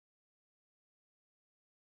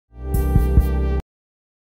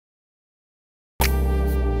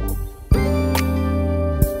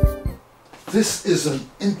This is an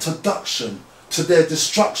introduction to their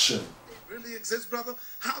destruction. It really exists, brother?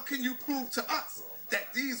 How can you prove to us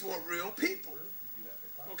that these were real people?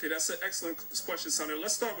 Okay, that's an excellent question, Sonny.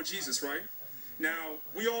 Let's start with Jesus, right? Now,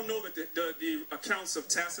 we all know that the accounts of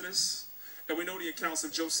Tacitus, and we know the accounts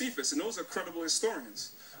of Josephus, and those are credible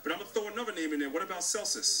historians. But I'm going to throw another name in there. What about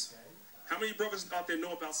Celsus? How many brothers out there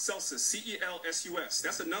know about Celsus? C-E-L-S-U-S.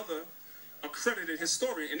 That's another accredited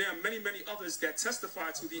historian. And there are many, many others that testify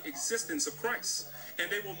to the existence of Christ. And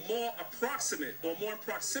they were more approximate, or more in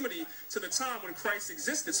proximity to the time when Christ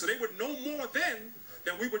existed. So they would know more then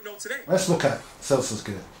than we would know today. Let's look at Celsus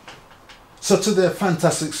here. So to their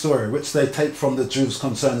fantastic story, which they take from the Jews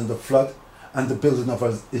concerning the flood and the building of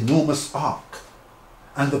an enormous ark,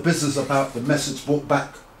 and the business about the message brought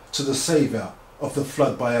back to the Saviour of the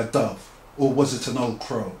flood by a dove, or was it an old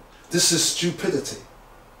crow? This is stupidity.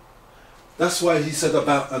 That's why he said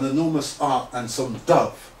about an enormous ark and some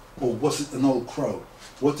dove, or was it an old crow?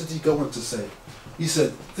 What did he go on to say? He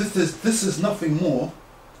said, this is nothing more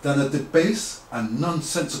than a debased and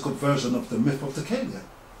nonsensical version of the myth of Deucalion.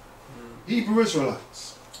 Hebrew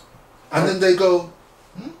Israelites. And then they go,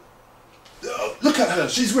 look at her,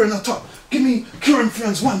 she's wearing a top. Give me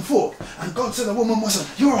Corinthians 1:4. And God said a woman wasn't,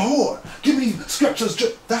 you're a whore. Give me scriptures.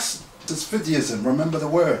 That's Fideism, remember the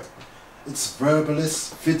word. It's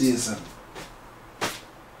Verbalist-Fideism.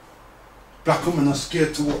 Black women are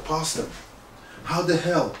scared to walk past them. How the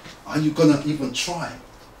hell are you going to even try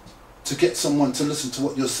to get someone to listen to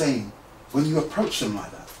what you're saying when you approach them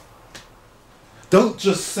like that? Don't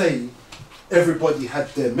just say everybody had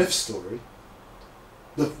their myth story.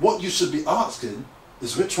 What you should be asking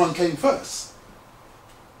is which one came first.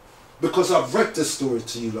 Because I've read this story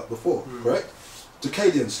to you like before, correct?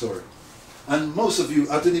 Deucalion story. And most of you,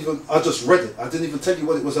 I just read it. I didn't even tell you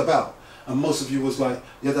what it was about. And most of you was like,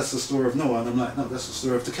 yeah, that's the story of Noah. And I'm like, no, that's the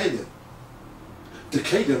story of Deucalion.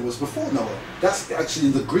 Deucalion was before Noah. That's actually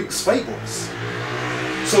in the Greeks' fables.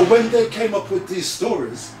 So when they came up with these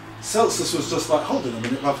stories, Celsus was just like, hold on a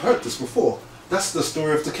minute, I've heard this before. That's the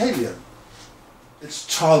story of Deucalion. It's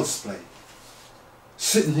child's play.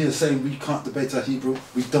 Sitting here saying we can't debate our Hebrew,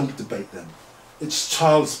 we don't debate them. It's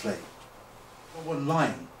child's play. No one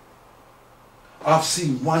lying. I've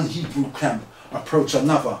seen one Hebrew camp approach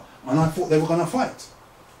another, and I thought they were going to fight.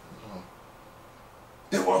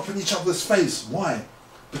 They were up in each other's face. Why?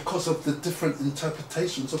 Because of the different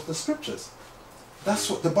interpretations of the scriptures. That's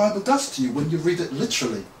what the Bible does to you when you read it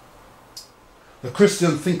literally. The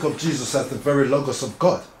Christians think of Jesus as the very logos of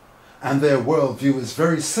God, and their worldview is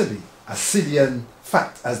very silly, as silly in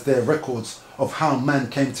fact as their records of how man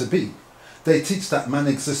came to be. They teach that man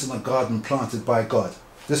exists in a garden planted by God.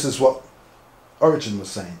 This is what Origen was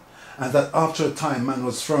saying. And that after a time man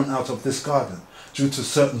was thrown out of this garden due to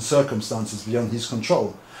certain circumstances beyond his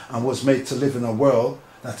control, and was made to live in a world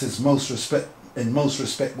that in most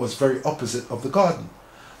respect was very opposite of the garden.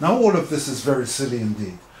 Now all of this is very silly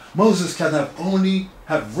indeed. Moses can only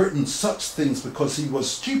have written such things because he was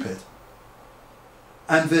stupid.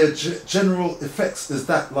 And their general effects is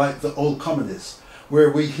that like the old comedies, where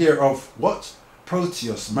we hear of what?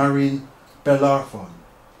 Proteus marrying Bellerophon.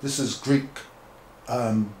 This is Greek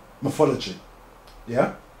mythology.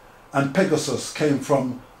 Yeah? And Pegasus came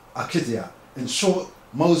from Arcadia. In short,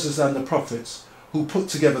 Moses and the prophets who put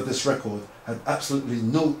together this record had absolutely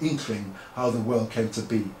no inkling how the world came to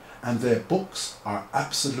be. And their books are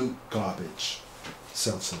absolute garbage.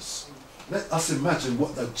 Celsus. Let us imagine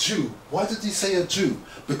what a Jew, why did he say a Jew?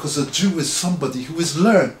 Because a Jew is somebody who is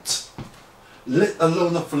learnt, let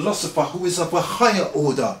alone a philosopher who is of a higher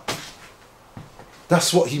order.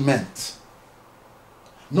 That's what he meant.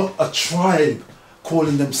 Not a tribe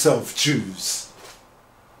calling themselves Jews.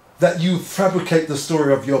 That you fabricate the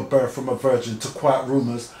story of your birth from a virgin to quiet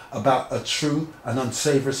rumours about a true and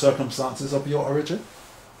unsavoury circumstances of your origin?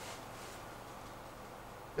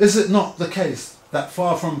 Is it not the case that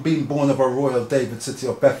far from being born of a royal David city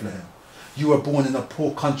of Bethlehem, you were born in a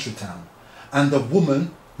poor country town, and the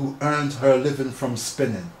woman who earned her living from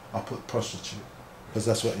spinning, I put prostitute, because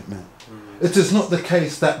that's what it meant. It is not the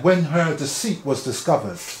case that when her deceit was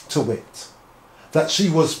discovered, to wit, that she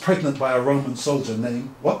was pregnant by a Roman soldier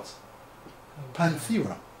named, what?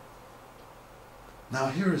 Panthera. Now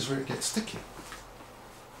here is where it gets sticky.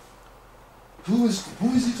 Who is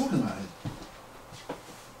he talking about here?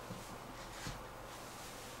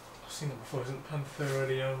 Seen it before, isn't Panthera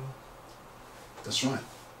the That's right.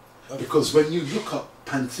 Because when you look up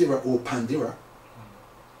Panthera or Pandira,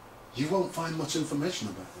 you won't find much information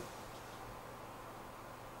about it.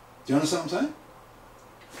 Do you understand what I'm saying?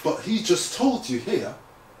 But he just told you here,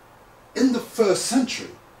 in the 1st century,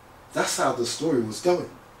 that's how the story was going.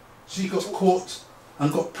 She got caught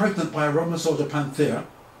and got pregnant by a Ramazoda Panthera.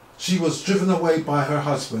 She was driven away by her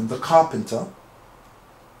husband, the carpenter,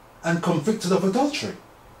 and convicted of adultery.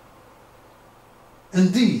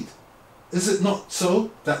 Indeed, is it not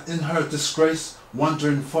so that in her disgrace,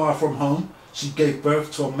 wandering far from home, she gave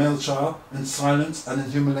birth to a male child in silence and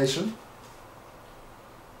in humiliation?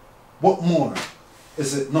 What more?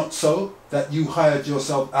 Is it not so that you hired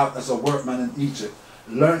yourself out as a workman in Egypt,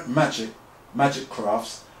 learnt magic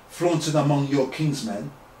crafts, flaunted among your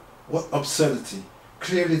kinsmen? What absurdity!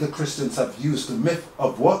 Clearly the Christians have used the myth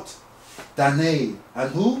of what? Danae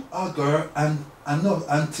and who? Agur and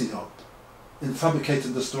Antioch in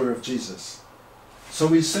fabricating the story of Jesus. So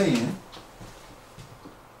he's saying,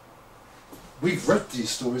 we've read these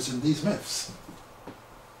stories in these myths.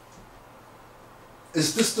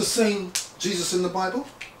 Is this the same Jesus in the Bible?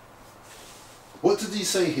 What did he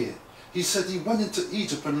say here? He said he went into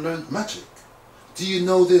Egypt and learned magic. Do you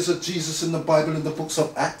know there's a Jesus in the Bible in the books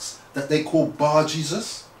of Acts that they call Bar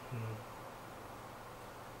Jesus?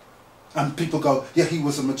 And people go, yeah, he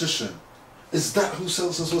was a magician. Is that who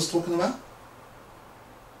Celsus was talking about?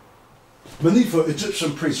 Manetho,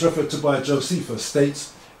 Egyptian priest referred to by Josephus,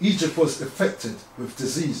 states Egypt was affected with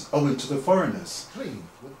disease owing to the foreigners.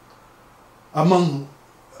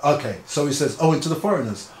 So he says, owing to the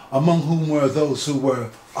foreigners, among whom were those who were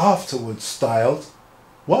afterwards styled,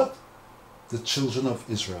 what? The children of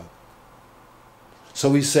Israel.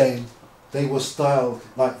 So he's saying they were styled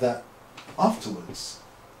like that afterwards.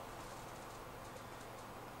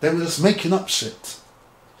 They were just making up shit.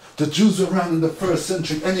 The Jews were around in the 1st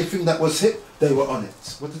century, anything that was hip, they were on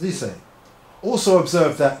it. What did he say? Also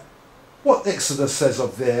observe that what Exodus says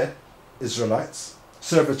of their Israelites,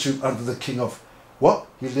 servitude under the king of what?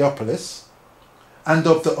 Heliopolis, and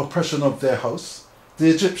of the oppression of their hosts, the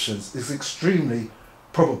Egyptians, is extremely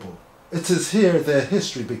probable. It is here their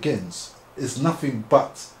history begins, is nothing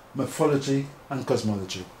but mythology and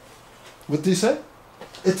cosmology. What did he say?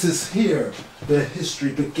 It is here their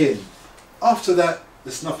history begins. After that,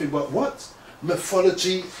 it's nothing but what?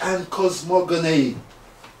 Mythology and cosmogony.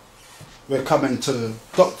 We're coming to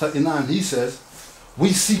Dr. Inan. He says, we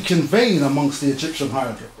seek in vain amongst the Egyptian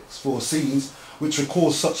hieroglyphics for scenes which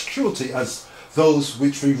recall such cruelty as those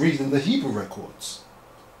which we read in the Hebrew records.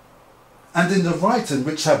 And in the writing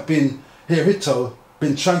which have been hitherto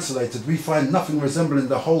been translated, we find nothing resembling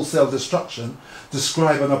the wholesale destruction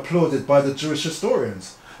described and applauded by the Jewish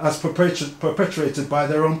historians as perpetrated by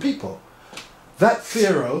their own people. That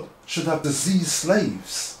Pharaoh should have diseased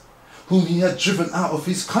slaves whom he had driven out of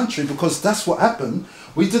his country, because that's what happened.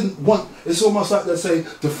 We didn't want, it's almost like they say,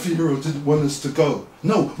 the Pharaoh didn't want us to go.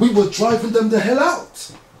 No, we were driving them the hell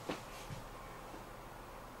out.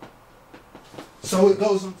 So it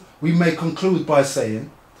goes on. We may conclude by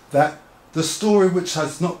saying that the story which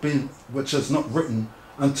has not written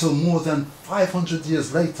until more than 500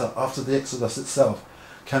 years later after the Exodus itself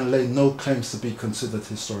can lay no claims to be considered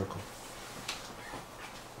historical.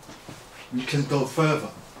 We can go further.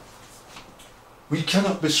 We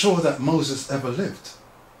cannot be sure that Moses ever lived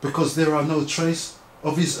because there are no trace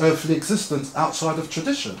of his earthly existence outside of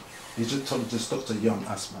tradition. Egyptologist Dr. Young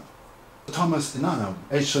Asman. Thomas Inanna,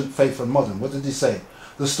 Ancient Faith and Modern, what did he say?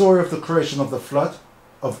 The story of the creation of the flood,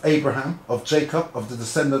 of Abraham, of Jacob, of the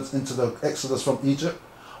descendants into the Exodus from Egypt,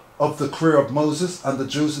 of the career of Moses and the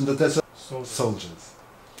Jews in the desert, soldiers.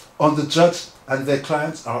 On the judge and their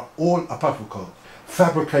clients are all apocryphal,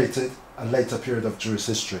 fabricated at a later period of Jewish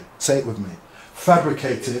history. Say it with me.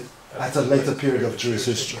 Fabricated at a later period of Jewish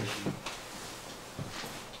history.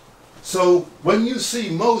 So when you see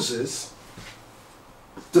Moses,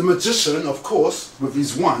 the magician, of course, with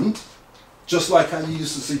his wand, just like how you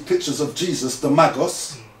used to see pictures of Jesus, the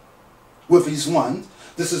Magos, with his wand.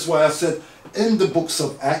 This is why I said in the books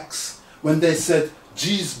of Acts, when they said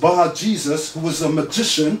Bar Jesus, who was a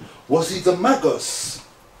magician, was he the Magos?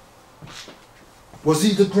 Was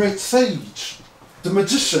he the great sage? The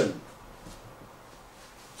magician?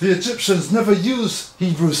 The Egyptians never used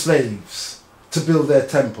Hebrew slaves to build their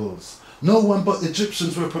temples. No one but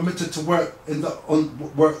Egyptians were permitted to work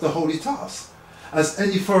work the holy task, as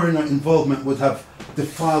any foreigner involvement would have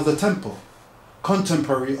defiled the temple.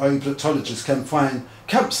 Contemporary Egyptologists can find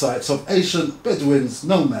campsites of ancient Bedouins,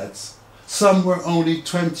 nomads. Some were only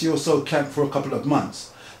 20 or so camped for a couple of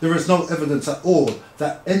months. There is no evidence at all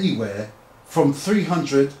that anywhere from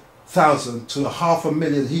 300,000 to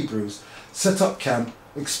 500,000 Hebrews set up camp,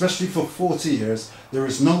 especially for 40 years. There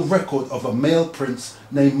is no record of a male prince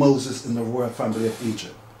named Moses in the royal family of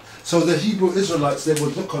Egypt. So the Hebrew Israelites, they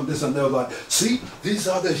would look on this and they were like, see, these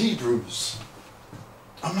are the Hebrews.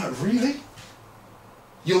 I'm like, really?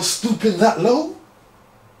 You're stooping that low?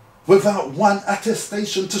 without one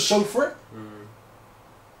attestation to show for it?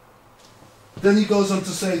 Then he goes on to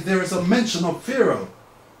say there is a mention of Pharaoh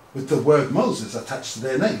with the word Moses attached to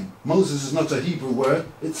their name. Moses is not a Hebrew word,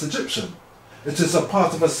 it's Egyptian. It is a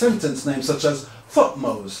part of a sentence name such as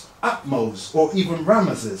Thutmose, Atmos, or even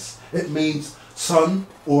Ramesses. It means son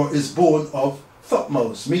or is born of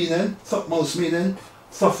Thutmose, meaning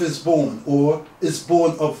Thoth is born or is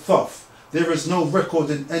born of Thoth. There is no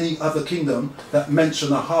record in any other kingdom that mention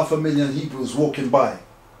 500,000 Hebrews walking by.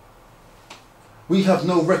 We have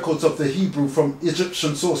no records of the Hebrew from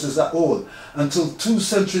Egyptian sources at all until 2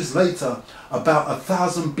 centuries later, about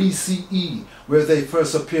 1000 BCE, where they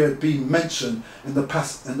first appeared being mentioned in the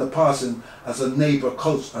passing as a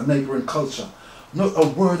neighboring culture. Not a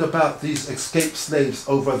word about these escaped slaves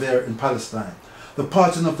over there in Palestine. The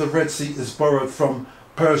parting of the Red Sea is borrowed from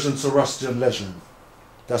Persian Zoroastrian legend.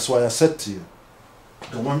 That's why I said to you,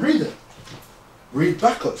 go and read it. Read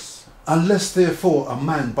Bacchus. Unless therefore a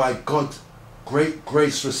man by God great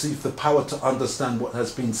grace received the power to understand what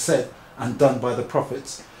has been said and done by the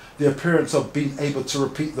prophets, the appearance of being able to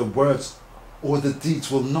repeat the words or the deeds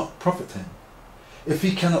will not profit him, if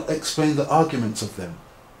he cannot explain the arguments of them.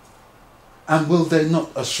 And will they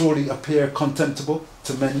not surely appear contemptible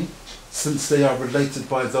to many, since they are related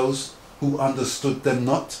by those who understood them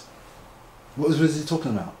not? What was he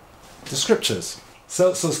talking about? The scriptures.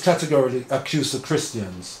 Celsus categorically accused the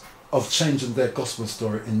Christians of changing their gospel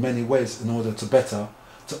story in many ways in order to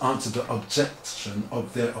answer the objection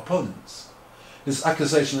of their opponents. His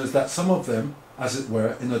accusation is that some of them, as it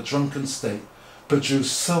were, in a drunken state, produce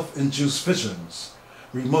self-induced visions,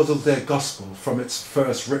 remodel their gospel from its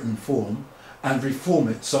first written form, and reform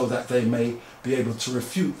it so that they may be able to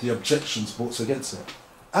refute the objections brought against it.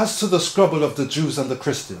 As to the squabble of the Jews and the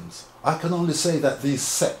Christians, I can only say that these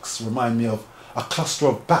sects remind me of a cluster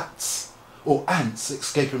of bats or ants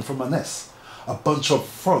escaping from a nest, a bunch of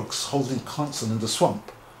frogs holding counsel in the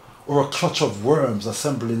swamp, or a clutch of worms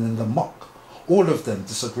assembling in the muck, all of them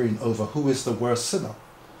disagreeing over who is the worst sinner.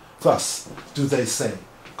 Thus do they say,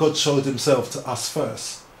 God showed himself to us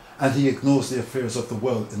first, and he ignores the affairs of the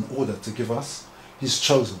world in order to give us, his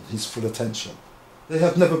chosen, his full attention. They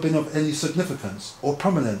have never been of any significance or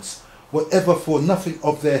prominence, whatever, for nothing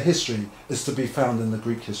of their history is to be found in the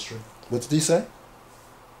Greek history. What did he say?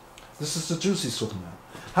 This is the Jews he's talking about.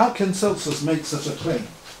 How can Celsus make such a claim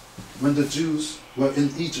when the Jews were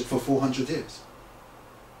in Egypt for 400 years?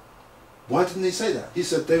 Why didn't he say that? He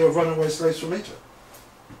said they were runaway slaves from Egypt.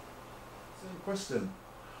 Same question.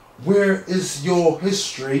 Where is your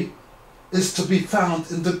history is to be found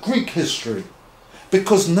in the Greek history?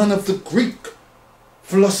 Because none of the Greek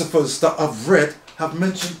philosophers that I've read have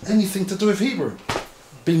mentioned anything to do with Hebrew.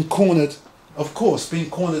 Being cornered, of course, being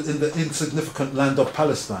cornered in the insignificant land of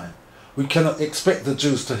Palestine. We cannot expect the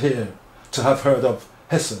Jews to have heard of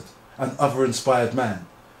Hesed and other inspired man.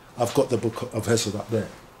 I've got the book of Hesed up there.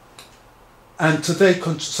 And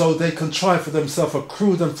so they contrive for themselves a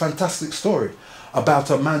crude and fantastic story about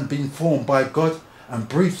a man being formed by God and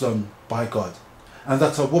breathed on by God, and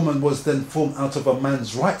that a woman was then formed out of a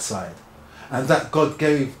man's right side, and that God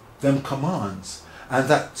gave them commands, and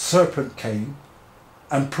that serpent came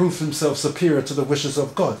and proved himself superior to the wishes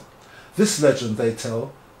of God. This legend, they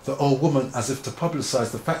tell the old woman, as if to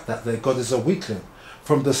publicize the fact that their God is a weakling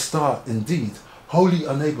from the start, indeed, wholly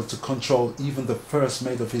unable to control even the first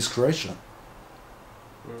made of his creation.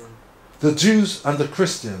 The Jews and the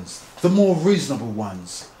Christians, the more reasonable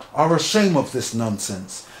ones, are ashamed of this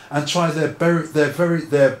nonsense and try their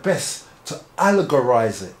best to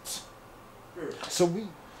allegorize it. So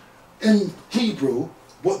in Hebrew,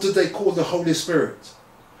 what do they call the Holy Spirit?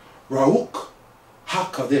 Ruach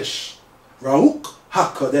HaKodesh. Ruach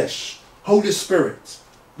HaKodesh. Holy Spirit.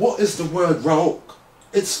 What is the word Ruach?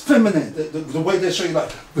 It's feminine. The way they show you,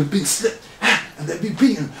 like, we've been slipped and they've been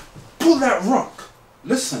beaten. Pull that rock.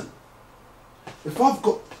 Listen. If I've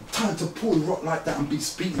got time to pull a rock like that and be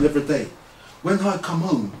beaten every day, when I come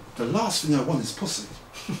home, the last thing I want is pussy.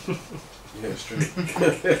 Yeah, it's true.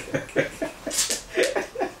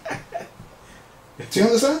 Do you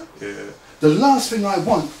understand? Yeah. The last thing I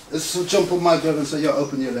want is to jump on my girl and say, yo,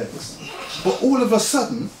 open your legs. But all of a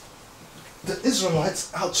sudden, the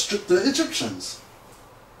Israelites outstripped the Egyptians.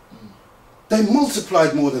 They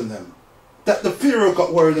multiplied more than them. That the Pharaoh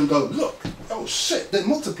got worried and go, look, oh shit, they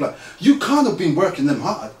multiplied. You can't have been working them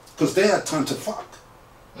hard because they had time to fuck.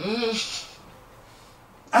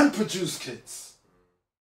 And produce kids.